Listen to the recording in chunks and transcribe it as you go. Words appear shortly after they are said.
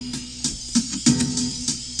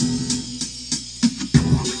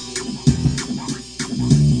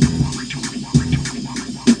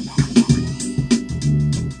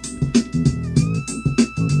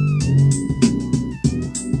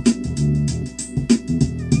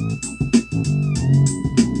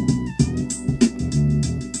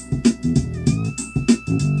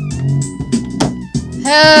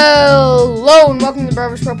Hello and welcome to the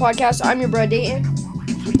Barbers Pro Podcast. I'm your bro Dayton.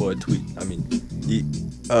 Your boy Tweet.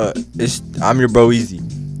 I'm your bro Easy,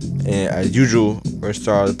 and as usual, we're gonna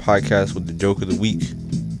start the podcast with the joke of the week,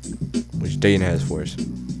 which Dayton has for us.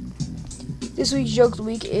 This week's joke of the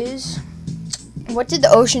week is: what did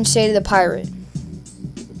the ocean say to the pirate?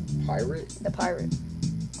 Pirate? The pirate.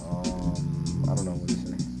 I don't know what to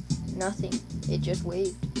say. Nothing. It just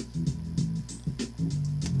waved.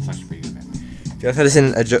 It's actually pretty good, man. If y'all this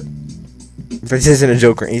in a joke. If this isn't a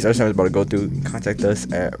joke or any other time is about to go through, you can contact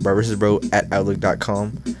us at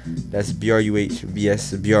barbersbro@outlook.com. That's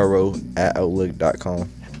BRUHVSBRO@outlook.com.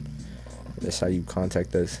 That's how you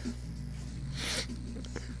contact us.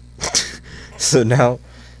 So now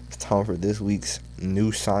it's time for this week's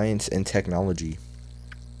new science and technology.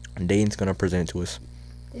 And Dane's gonna present it to us.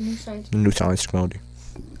 The new science. Technology.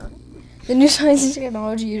 The new science and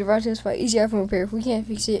technology is brought to us by Easy iPhone Repair. If we can't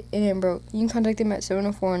fix it, it ain't broke. You can contact them at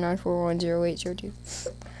 704-941-0802.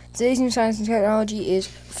 Today's new science and technology is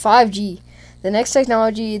 5G. The next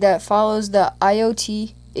technology that follows the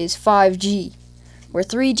IoT is 5G, where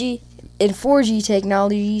 3G and 4G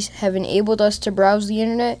technologies have enabled us to browse the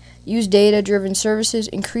internet, use data-driven services,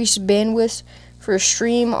 increase bandwidth for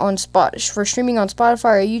streaming on Spotify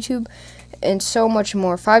or YouTube, and so much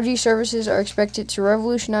more. 5G services are expected to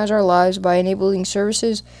revolutionize our lives by enabling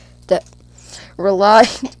services that they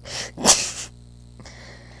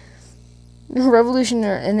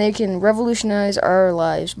can revolutionize our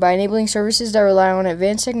lives by enabling services that rely on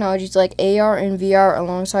advanced technologies like AR and VR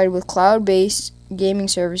alongside with cloud-based gaming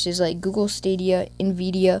services like Google Stadia,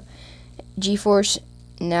 Nvidia, GeForce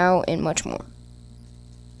Now, and much more.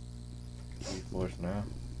 GeForce Now.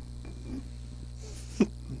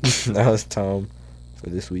 Now it's time for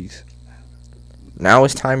this week's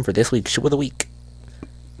show of the week.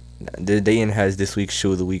 Dayan has this week's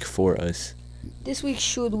show of the week for us. This week's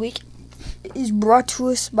show of the week is brought to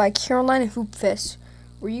us by Carolina Hoop Fest,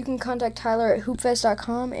 where you can contact Tyler at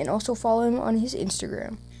hoopfest.com and also follow him on his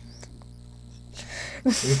Instagram.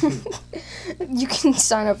 You can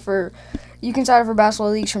sign up for basketball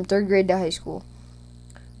leagues from 3rd grade to high school.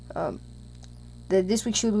 This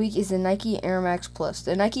week's show of the week is the Nike Air Max Plus.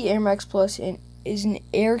 The Nike Air Max Plus is an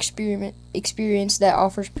air experience that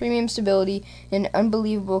offers premium stability and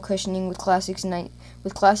unbelievable cushioning with classic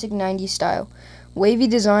 90s style. Wavy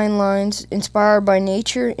design lines inspired by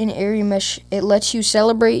nature and airy mesh. It lets you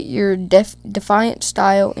celebrate your defiant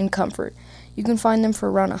style and comfort. You can find them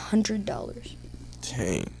for around $100.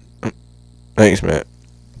 Dang. Thanks, Matt.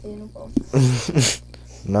 Yeah, no problem.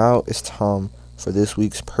 Now it's time for this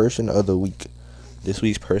week's person of the week. This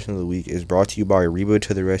week's person of the week is brought to you by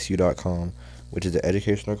RebaToTheRescue.com, which is an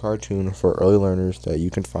educational cartoon for early learners that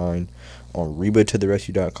you can find on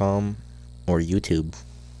RebaToTheRescue.com or YouTube.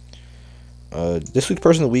 This week's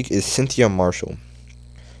person of the week is Cynthia Marshall.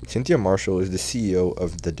 Cynthia Marshall is the CEO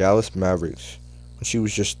of the Dallas Mavericks. When she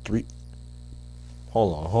was just three...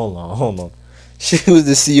 Hold on. She was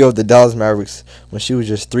the CEO of the Dallas Mavericks when she was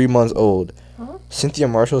just 3 months old. Huh? Cynthia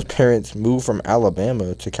Marshall's parents moved from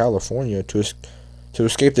Alabama to California to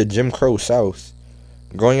escape the Jim Crow South.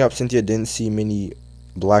 Growing up, Cynthia didn't see many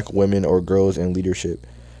black women or girls in leadership.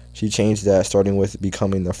 She changed that, starting with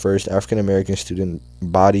becoming the first African-American student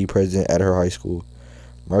body president at her high school.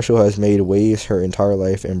 Marshall has made waves her entire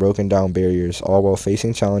life and broken down barriers, all while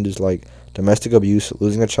facing challenges like domestic abuse,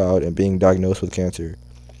 losing a child, and being diagnosed with cancer.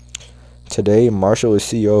 Today, Marshall is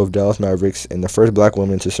CEO of Dallas Mavericks and the first black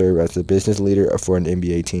woman to serve as the business leader for an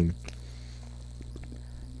NBA team.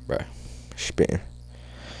 Bruh, spitting.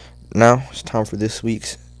 Now, it's time for this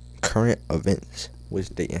week's current events, which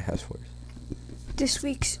Dayton has for us. This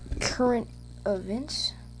week's current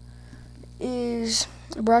events is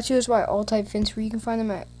brought to us by All Type Fence, where you can find them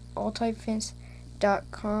at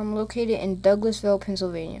alltypefence.com, located in Douglasville,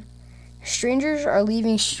 Pennsylvania. Strangers are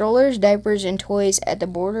leaving strollers, diapers, and toys at the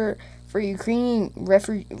border for Ukrainian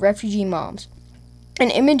refugee moms. An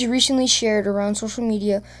image recently shared around social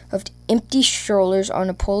media of empty strollers on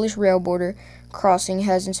a Polish rail border crossing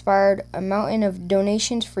has inspired a mountain of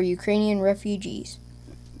donations for Ukrainian refugees.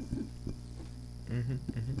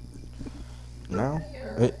 Now,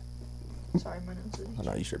 Sorry, my nose is... oh,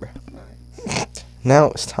 no, you sure, bro? Alright.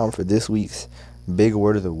 Now it's time for this week's big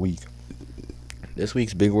word of the week. This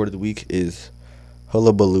week's big word of the week is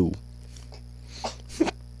hullabaloo.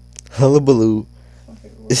 Hullabaloo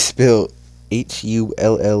is spelled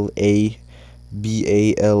HULLABALOO,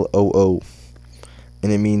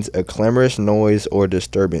 and it means a clamorous noise or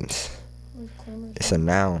disturbance. It's a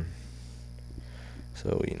noun.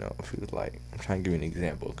 So, if you would like, I'm trying to give you an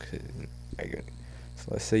example. So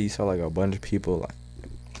let's say you saw like a bunch of people like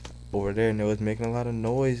over there, and it was making a lot of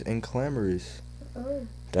noise and clamorous. Oh,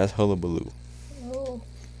 That's hullabaloo. oh.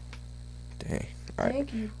 Dang. All right.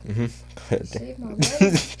 Thank you. Mm-hmm. Save my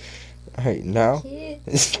life. All right, now Kid.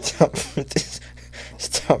 it's time for this. It's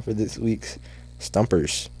time for this week's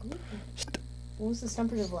Stumpers. What was the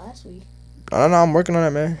stumpers of last week? I don't know. I'm working on it,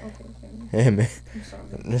 man. Okay. Hey, man.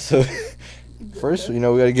 I'm sorry. So first, we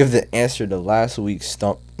gotta give the answer to last week's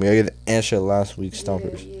stump. We gotta give the answer to last week's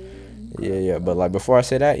Stumpers. Yeah. But like before I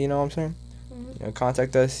say that, you know what I'm saying?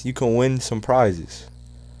 Contact us. You can win some prizes.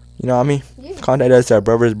 You know what I mean? Yeah. Contact us at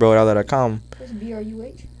brothersbro.com. It's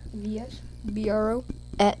BRUH VS BRO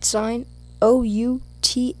at sign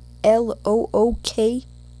OUTLOOK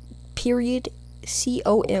period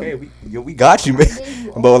COM. Okay, we got you, man.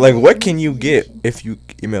 But like, what can you get if you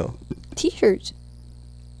email? T-shirts,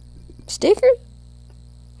 stickers,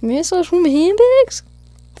 men's/women handbags,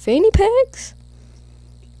 fanny packs,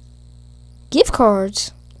 gift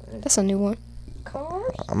cards. That's a new one.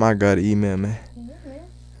 Cards. I might got an email, man.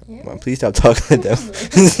 Yeah. Well, please stop talking to them.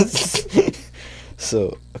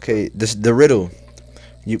 So, okay, the riddle.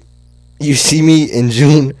 You see me in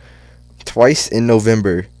June, twice in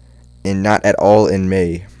November, and not at all in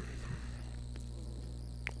May.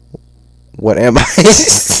 What am I?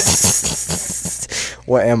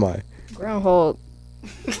 What am I? Groundhog.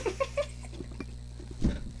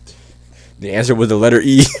 The answer was the letter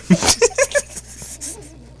E.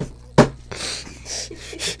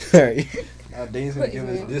 Alright. Now Dane's gonna give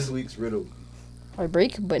us this week's riddle. I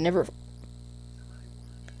break but never.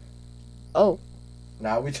 Oh.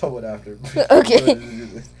 Nah, we told it after. Okay.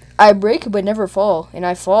 I break but never fall, and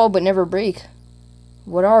I fall but never break.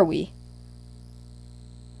 What are we?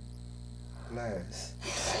 Nice.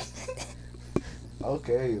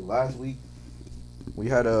 Okay, last week we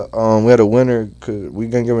had a winner. Cause we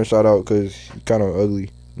gonna give him a shout out because he's kind of ugly.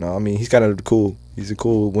 No, I mean he's kind of cool. He's a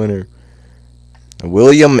cool winner.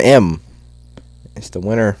 William M. It's the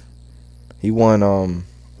winner. He won.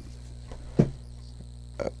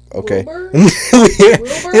 Okay. Wilbur? What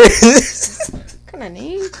kind of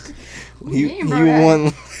name? He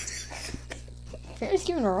won. Parents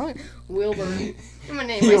giving a wrong. Wilbur. My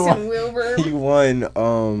name. He I won- said Wilbur. He won.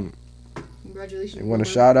 Congratulations. He won a Wilbur.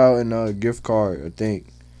 shout out and a gift card. I think.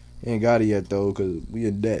 He ain't got it yet though, cause we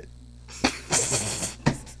in debt.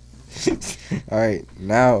 All right,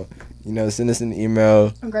 now send us an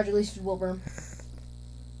email. Congratulations, Wilbur.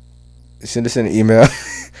 Send us an email.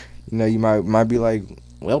 You might be like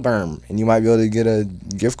Wilbur, and you might be able to get a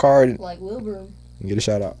gift card Like Wilbur. and get a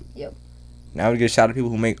shout out. Yep. Now we get a shout out to people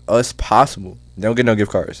who make us possible. They don't get no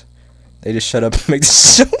gift cards. They just shut up and make the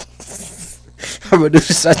show. Our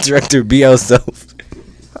producer, director, BL Self.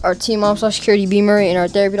 Our team mom /security B Murray and our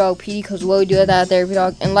therapy dog PD, because what we do at that therapy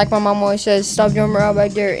dog. And like my mom always says, stop jumping around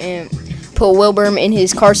back there and put Wilbur in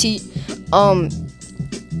his car seat.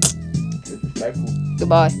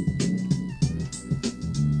 Goodbye.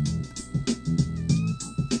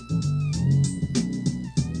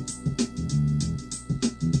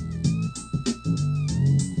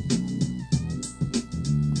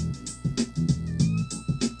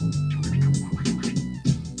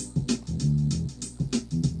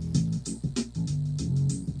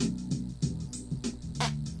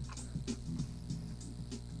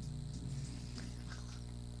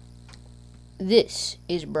 This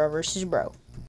is Bro versus Bro.